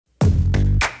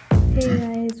Hey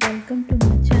guys, welcome to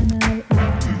my channel.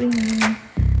 I'm afreen,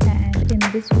 and in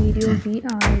this video we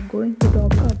are going to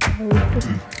talk about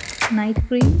night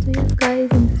cream. So yes guys,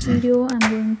 in this video I'm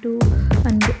going to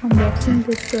unboxing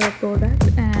this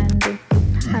product, and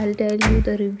I'll tell you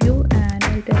the review and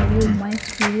I'll tell you my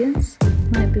experience,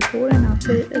 my before and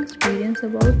after experience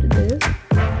about this.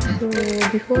 So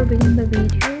before beginning the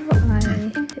video, I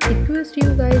request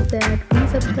you guys that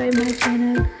please subscribe my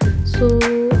channel so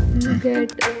you get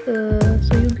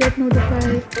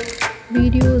notified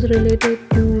videos related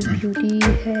to beauty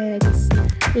hacks,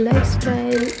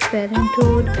 lifestyle,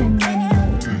 parenthood and many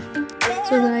more.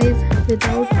 So guys,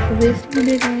 without wasting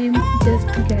any time, just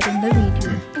get in the video.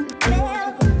 If you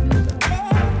also confused about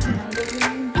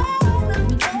night cream,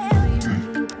 which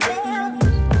night cream you have to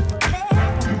use,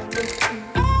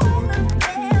 or night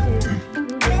cream is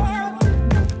good or not,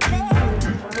 night cream is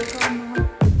work or not,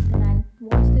 then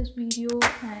watch this video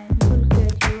and you will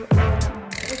get your answer.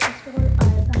 First of all,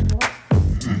 I'll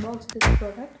unbox this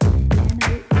product, and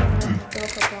I'll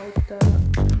talk about the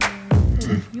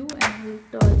review, and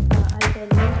I'll tell you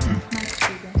my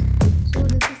experience. So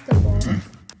this is the box,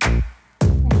 and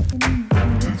in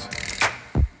which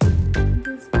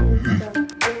this is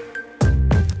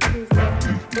the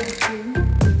night cream.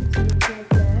 It looks like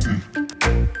that.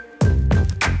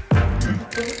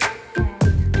 Okay, and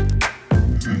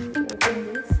once you open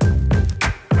this,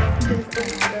 there's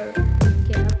another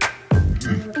cap.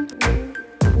 You have to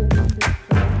open this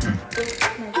cap like this,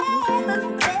 and even the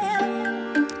appearance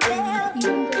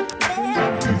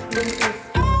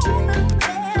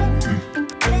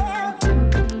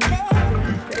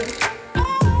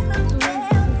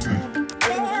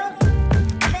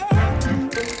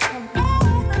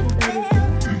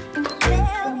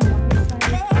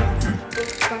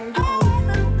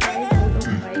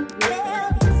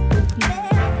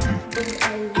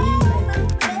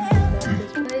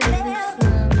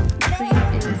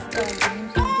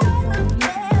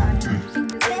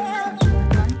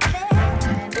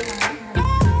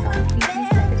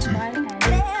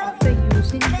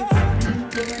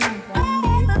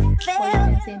this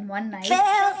thing is in one night.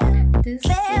 This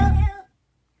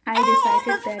I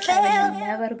decided that I am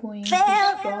never going to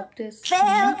stop this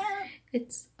thing.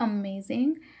 It's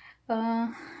amazing.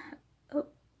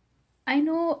 I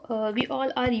know we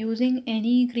all are using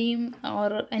any cream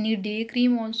or any day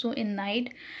cream also in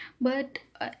night, but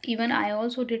even I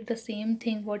also did the same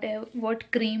thing. What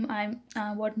cream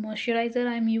what moisturizer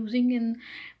I'm using in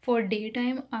for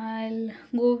daytime, I'll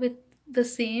go with the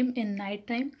same in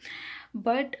nighttime.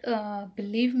 But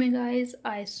believe me guys,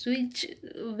 I switch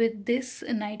with this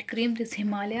night cream, this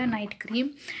Himalaya night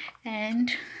cream,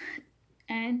 and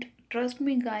trust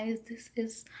me guys, this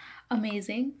is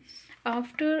amazing.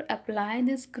 After applying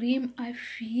this cream, I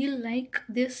feel like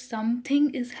this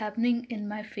something is happening in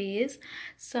my face,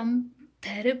 some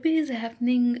therapy is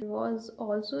happening. I was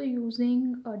also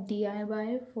using a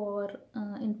DIY for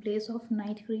in place of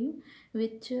night cream,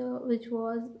 which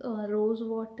was rose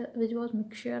water, which was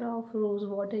mixture of rose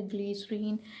water,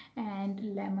 glycerine and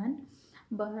lemon.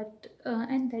 But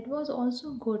and that was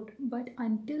also good, but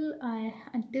until I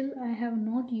have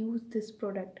not used this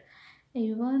product.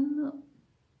 Even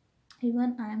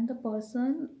I am the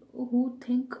person who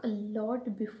think a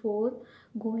lot before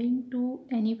going to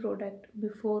any product,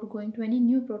 before going to any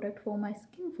new product for my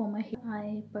skin, for my hair.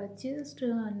 I purchased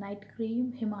night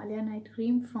cream, Himalaya night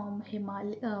cream from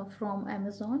from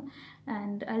Amazon,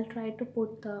 and I'll try to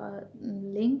put the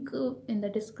link in the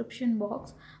description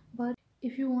box. But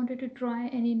if you wanted to try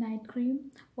any night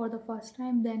cream for the first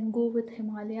time, then go with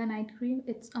Himalaya night cream.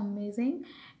 It's amazing.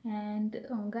 And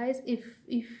guys, if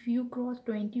you cross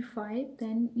 25,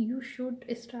 then you should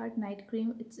start night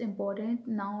cream. It's important.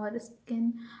 Now our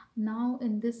skin, now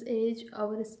in this age,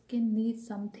 our skin needs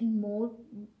something more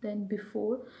than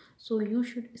before, so you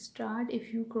should start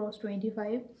if you cross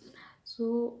 25.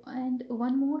 So, and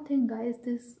one more thing guys,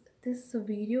 this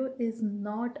video is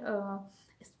not a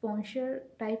sponsor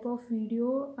type of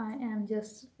video. I am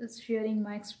just sharing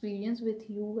my experience with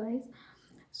you guys.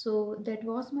 So that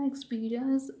was my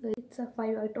experience. It's a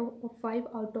 5 out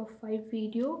of 5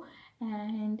 video,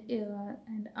 and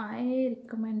I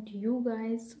recommend you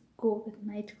guys go with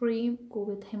night cream, go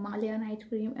with Himalaya night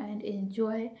cream, and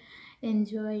enjoy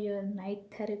your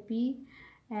night therapy.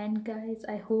 And guys,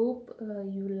 I hope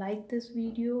you like this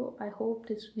video. I hope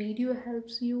this video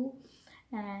helps you,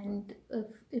 and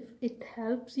if it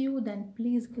helps you, then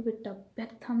please give it a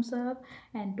big thumbs up,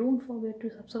 and don't forget to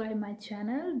subscribe my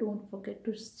channel, don't forget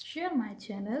to share my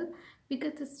channel,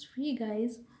 because it's free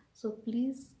guys. So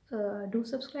please do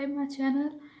subscribe my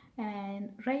channel.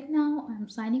 And right now I'm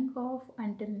signing off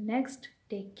until next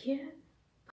Take care.